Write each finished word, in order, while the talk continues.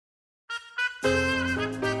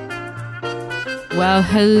Well,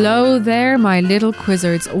 hello there, my little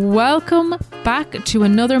quizzards. Welcome back to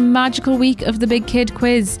another magical week of the Big Kid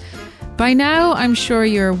Quiz. By now, I'm sure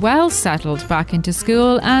you're well settled back into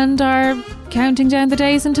school and are counting down the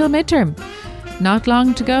days until midterm. Not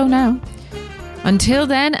long to go now. Until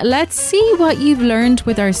then, let's see what you've learned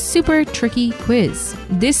with our super tricky quiz.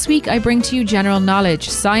 This week, I bring to you general knowledge,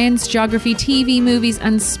 science, geography, TV, movies,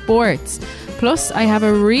 and sports. Plus, I have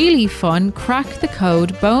a really fun Crack the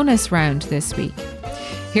Code bonus round this week.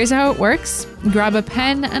 Here's how it works. Grab a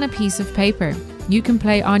pen and a piece of paper. You can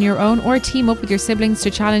play on your own or team up with your siblings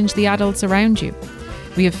to challenge the adults around you.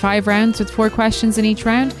 We have 5 rounds with 4 questions in each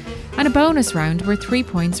round and a bonus round worth 3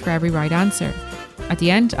 points for every right answer. At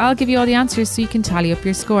the end, I'll give you all the answers so you can tally up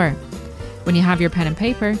your score. When you have your pen and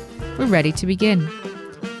paper, we're ready to begin.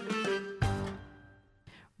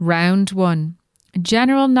 Round 1.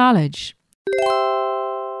 General knowledge.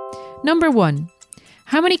 Number 1.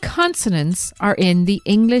 How many consonants are in the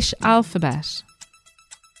English alphabet?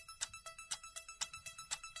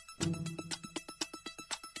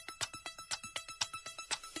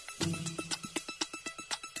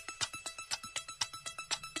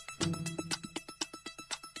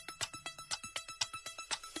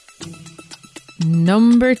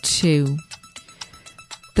 Number 2.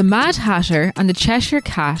 The Mad Hatter and the Cheshire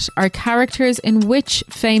Cat are characters in which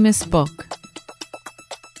famous book?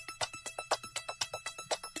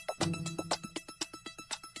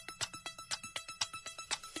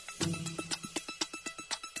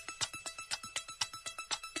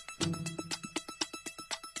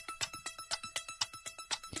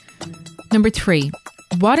 Number 3.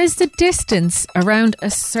 What is the distance around a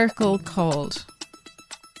circle called?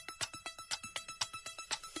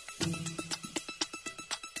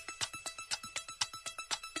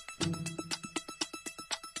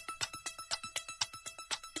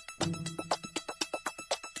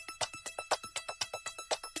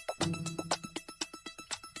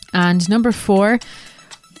 And number 4,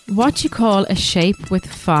 what do you call a shape with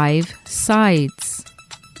 5 sides?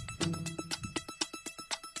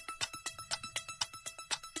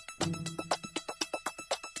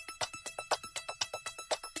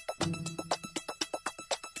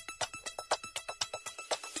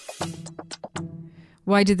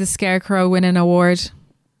 Why did the Scarecrow win an award?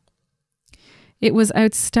 It was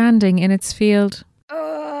outstanding in its field.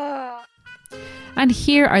 And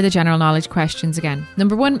here are the general knowledge questions again.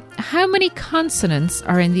 Number 1, how many consonants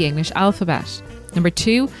are in the English alphabet? Number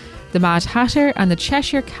 2, the Mad Hatter and the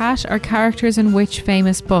Cheshire Cat are characters in which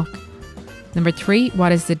famous book? Number 3,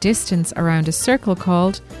 what is the distance around a circle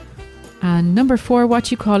called? And number 4, what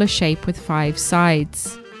do you call a shape with 5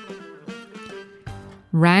 sides?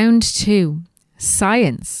 Round 2,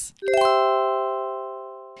 science.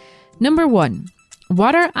 Number 1.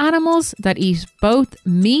 What are animals that eat both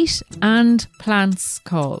meat and plants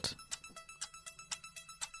called?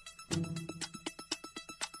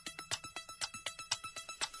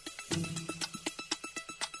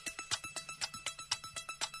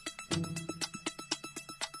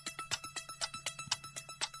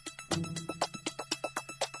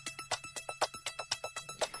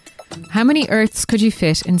 How many Earths could you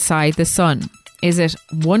fit inside the sun? Is it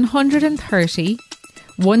 130,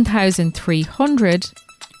 1,300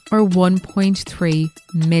 or 1.3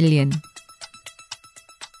 million?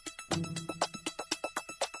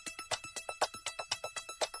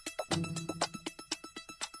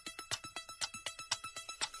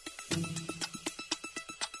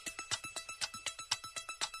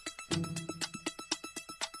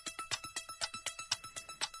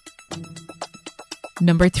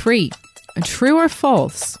 Number 3. True or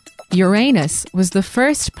false? Uranus was the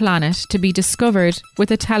first planet to be discovered with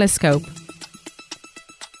a telescope.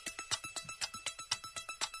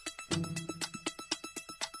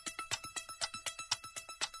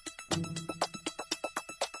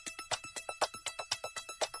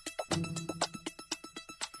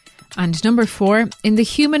 And number 4, in the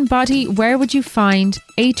human body, where would you find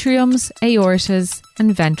atriums, aortas,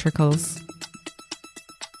 and ventricles?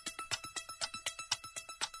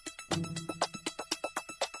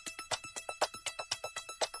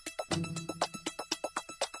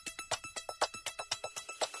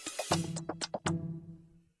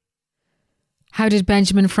 How did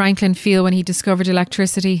Benjamin Franklin feel when he discovered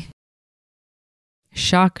electricity?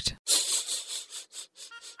 Shocked.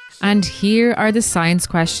 And here are the science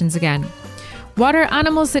questions again. What are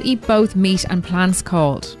animals that eat both meat and plants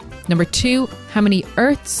called? Number 2, how many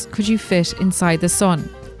Earths could you fit inside the sun?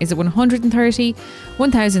 Is it 130,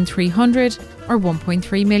 1,300 or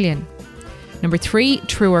 1.3 million? Number 3,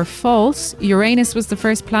 true or false? Uranus was the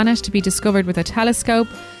first planet to be discovered with a telescope.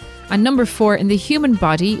 And number 4, in the human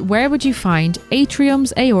body, where would you find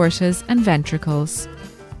atriums, aortas and ventricles?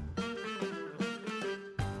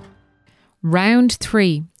 Round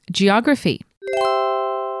 3, geography.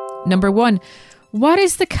 Number 1, what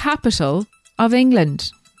is the capital of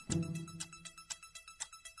England?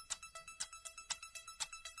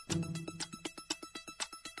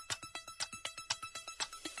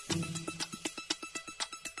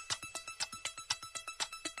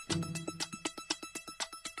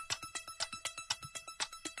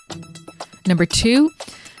 Number 2,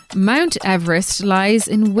 Mount Everest lies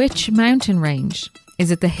in which mountain range?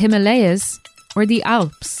 Is it the Himalayas or the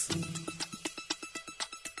Alps?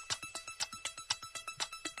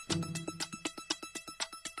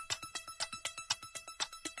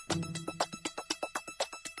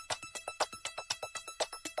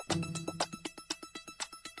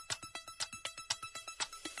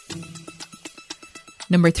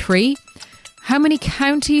 Number 3, how many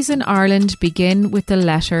counties in Ireland begin with the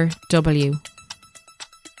letter W?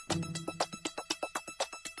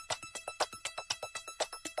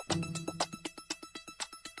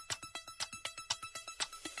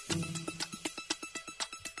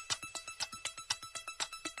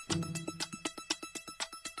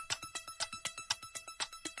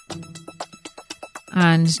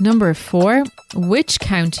 And number 4, which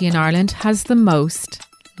county in Ireland has the most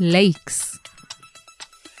lakes?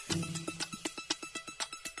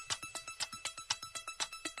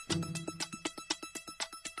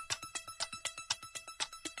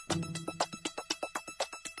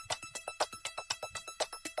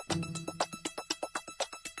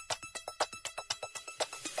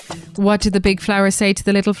 What did the big flower say to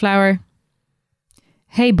the little flower?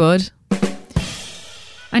 Hey, bud.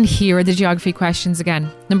 And here are the geography questions again.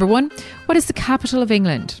 Number 1, what is the capital of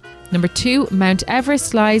England? Number 2, Mount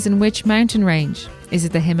Everest lies in which mountain range? Is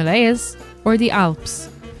it the Himalayas or the Alps?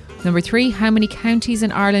 Number 3, how many counties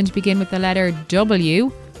in Ireland begin with the letter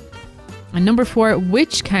W? And number 4,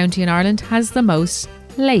 which county in Ireland has the most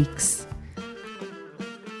lakes?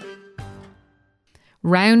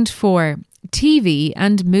 Round 4, TV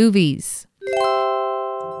and movies.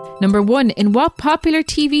 Number 1, in what popular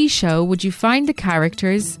TV show would you find the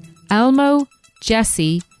characters Elmo,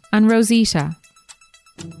 Jessie and Rosita?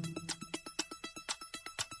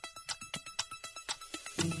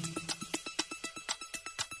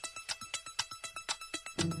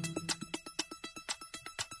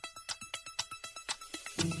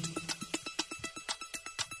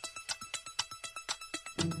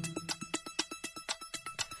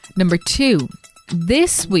 Number 2,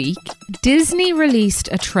 this week Disney released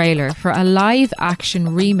a trailer for a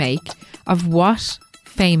live-action remake of what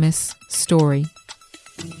famous story?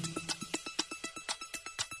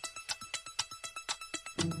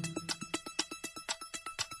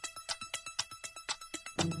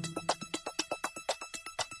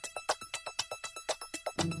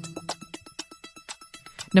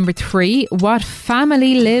 Number 3, what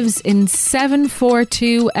family lives in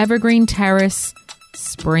 742 Evergreen Terrace,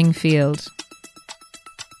 Springfield?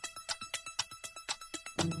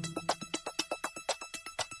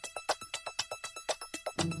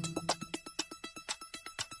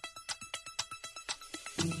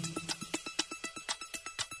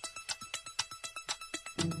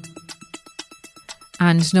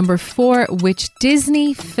 And number 4, which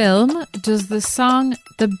Disney film does the song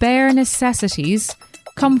The Bare Necessities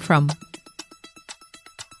come from?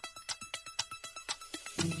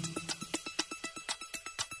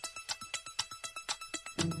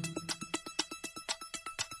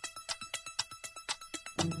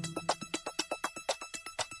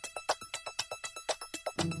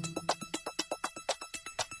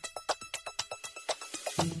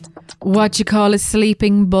 What you call a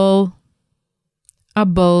sleeping bull? A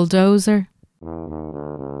bulldozer.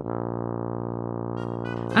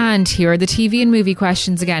 And here are the TV and movie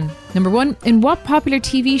questions again. Number 1, in what popular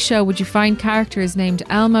TV show would you find characters named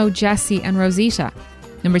Elmo, Jessie and Rosita?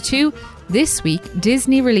 Number 2, this week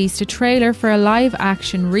Disney released a trailer for a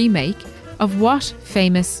live-action remake of what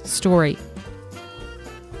famous story?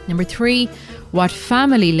 Number 3, what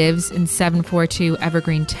family lives in 742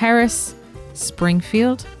 Evergreen Terrace,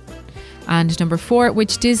 Springfield? And number 4,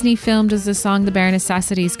 which Disney film does the song The Bare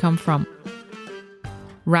Necessities come from?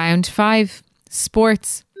 Round 5,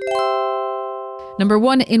 sports. Number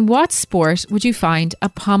 1, in what sport would you find a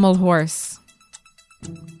pommel horse?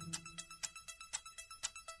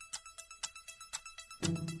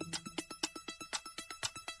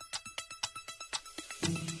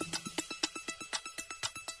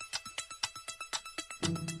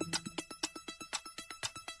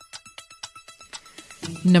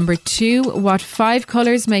 Number 2, what 5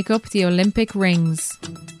 colours make up the Olympic rings?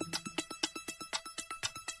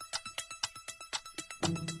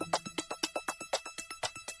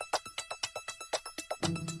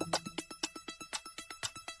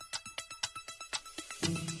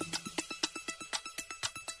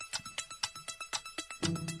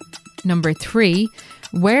 Number 3,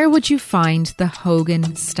 where would you find the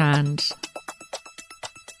Hogan stand?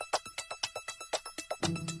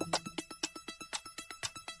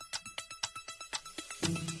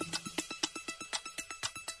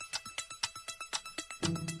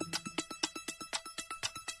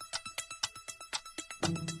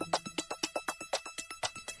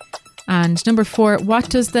 And number 4, what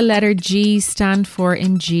does the letter G stand for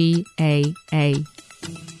in GAA?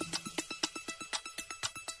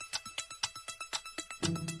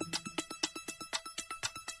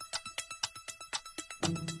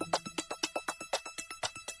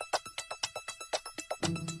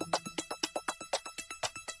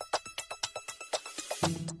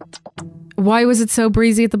 Why was it so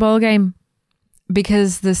breezy at the ball game?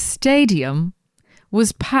 Because the stadium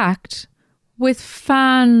was packed with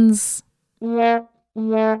fans.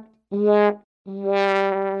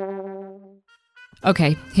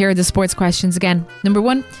 Okay, here are the sports questions again. Number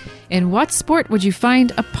 1, in what sport would you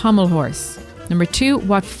find a pommel horse? Number 2,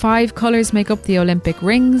 what 5 colours make up the Olympic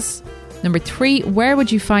rings? Number 3, where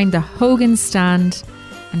would you find the Hogan stand?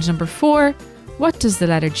 And number 4, what does the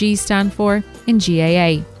letter G stand for in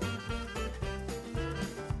GAA?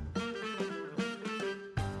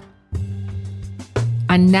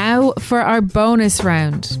 And now for our bonus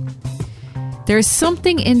round. There's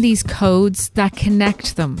something in these codes that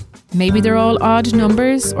connect them. Maybe they're all odd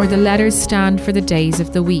numbers or the letters stand for the days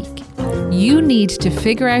of the week. You need to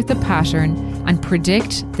figure out the pattern and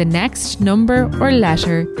predict the next number or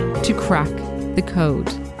letter to crack the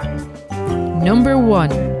code. Number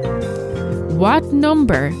 1. What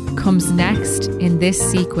number comes next in this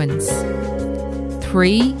sequence?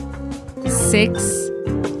 3, 6,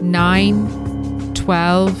 9,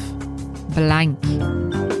 12, blank.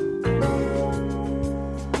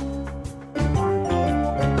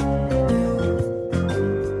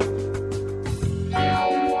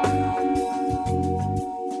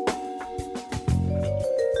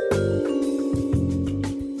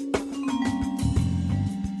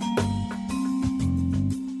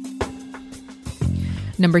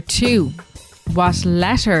 Number 2. What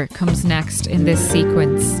letter comes next in this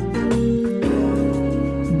sequence?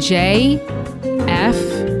 J, F,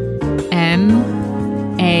 M,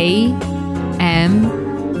 A,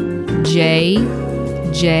 M, J,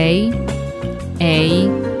 J, A,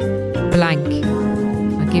 blank.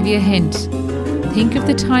 I'll give you a hint. Think of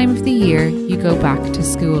the time of the year you go back to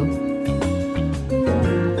school.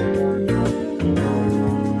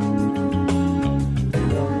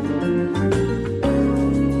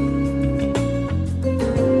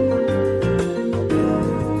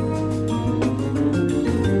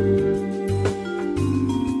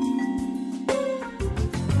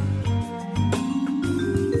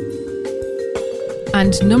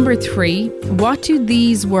 And number 3, what do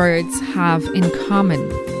these words have in common?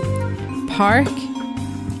 Park,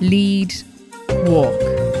 lead, walk.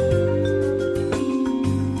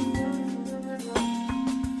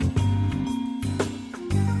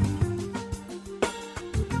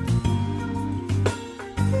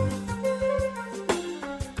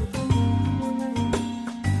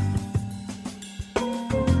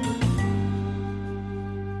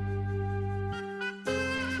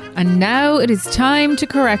 And now it is time to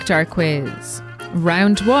correct our quiz.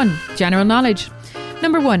 Round 1, general knowledge.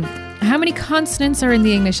 Number 1, how many consonants are in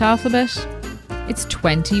the English alphabet? It's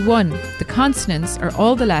 21. The consonants are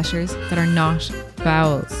all the letters that are not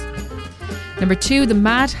vowels. Number 2, the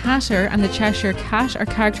Mad Hatter and the Cheshire Cat are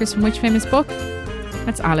characters from which famous book?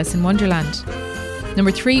 That's Alice in Wonderland.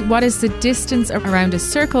 Number 3, what is the distance around a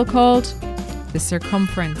circle called? The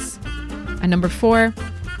circumference. And number 4,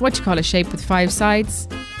 what do you call a shape with 5 sides?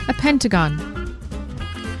 A pentagon.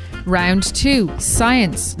 Round 2,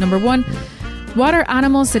 science. Number 1, what are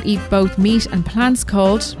animals that eat both meat and plants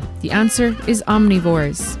called? The answer is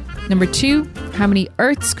omnivores. Number 2, how many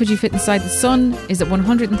Earths could you fit inside the sun? Is it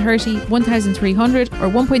 130, 1,300 or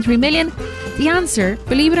 1.3 million? The answer,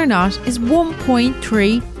 believe it or not, is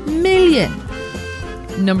 1.3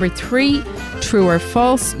 million. Number 3, true or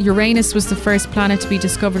false, Uranus was the first planet to be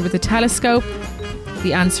discovered with a telescope.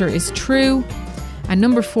 The answer is true. And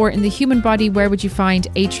number 4, in the human body, where would you find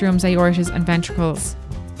atriums, aortas and ventricles?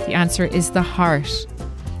 The answer is the heart.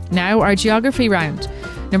 Now our geography round.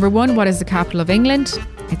 Number 1, what is the capital of England?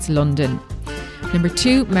 It's London. Number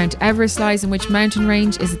 2, Mount Everest lies in which mountain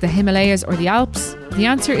range? Is it the Himalayas or the Alps? The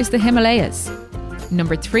answer is the Himalayas.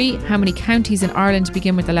 Number 3, how many counties in Ireland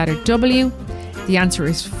begin with the letter W? The answer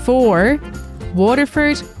is 4.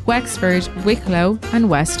 Waterford, Wexford, Wicklow and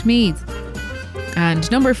Westmeath. And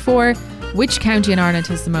number 4, which county in Ireland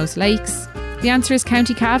has the most lakes? The answer is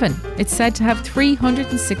County Cavan. It's said to have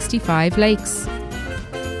 365 lakes.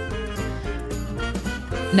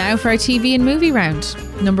 Now for our TV and movie round.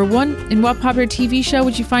 Number 1, in what popular TV show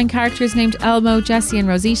would you find characters named Elmo, Jessie and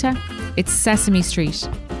Rosita? It's Sesame Street.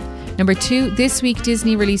 Number 2, this week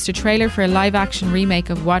Disney released a trailer for a live-action remake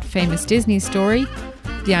of what famous Disney story?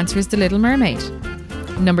 The answer is The Little Mermaid.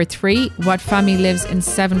 Number 3, what family lives in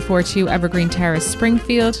 742 Evergreen Terrace,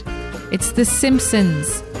 Springfield? It's The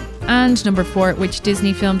Simpsons. And number 4, which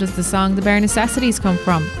Disney film does the song The Bare Necessities come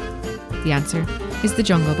from? The answer is The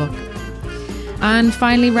Jungle Book. And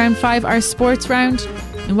finally, round 5, our sports round.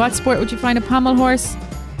 In what sport would you find a pommel horse?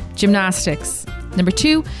 Gymnastics. Number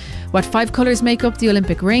 2, what 5 colours make up the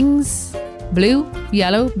Olympic rings? Blue,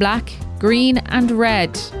 yellow, black, green and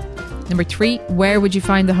red. Number 3, where would you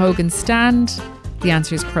find the Hogan stand? The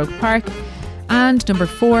answer is Croke Park. And number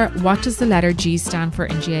 4, what does the letter G stand for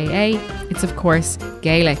in GAA? It's of course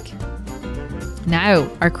Gaelic. Now,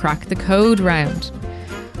 our Crack the Code round.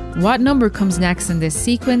 What number comes next in this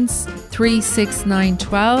sequence? 3, 6, 9,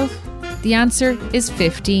 12? The answer is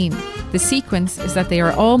 15. The sequence is that they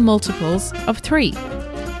are all multiples of 3.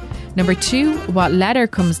 Number 2, what letter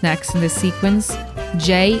comes next in this sequence?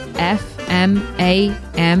 J, F, M, A,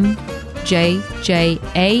 M, J, J,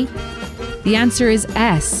 A? The answer is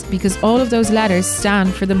S, because all of those letters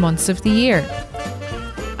stand for the months of the year.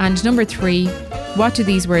 And number 3, what do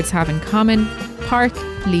these words have in common? Park,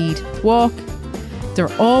 lead, walk.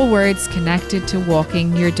 They're all words connected to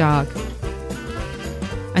walking your dog.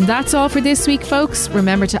 And that's all for this week, folks.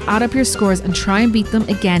 Remember to add up your scores and try and beat them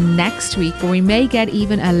again next week, where we may get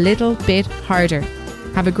even a little bit harder.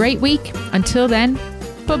 Have a great week. Until then,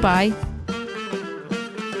 bye-bye.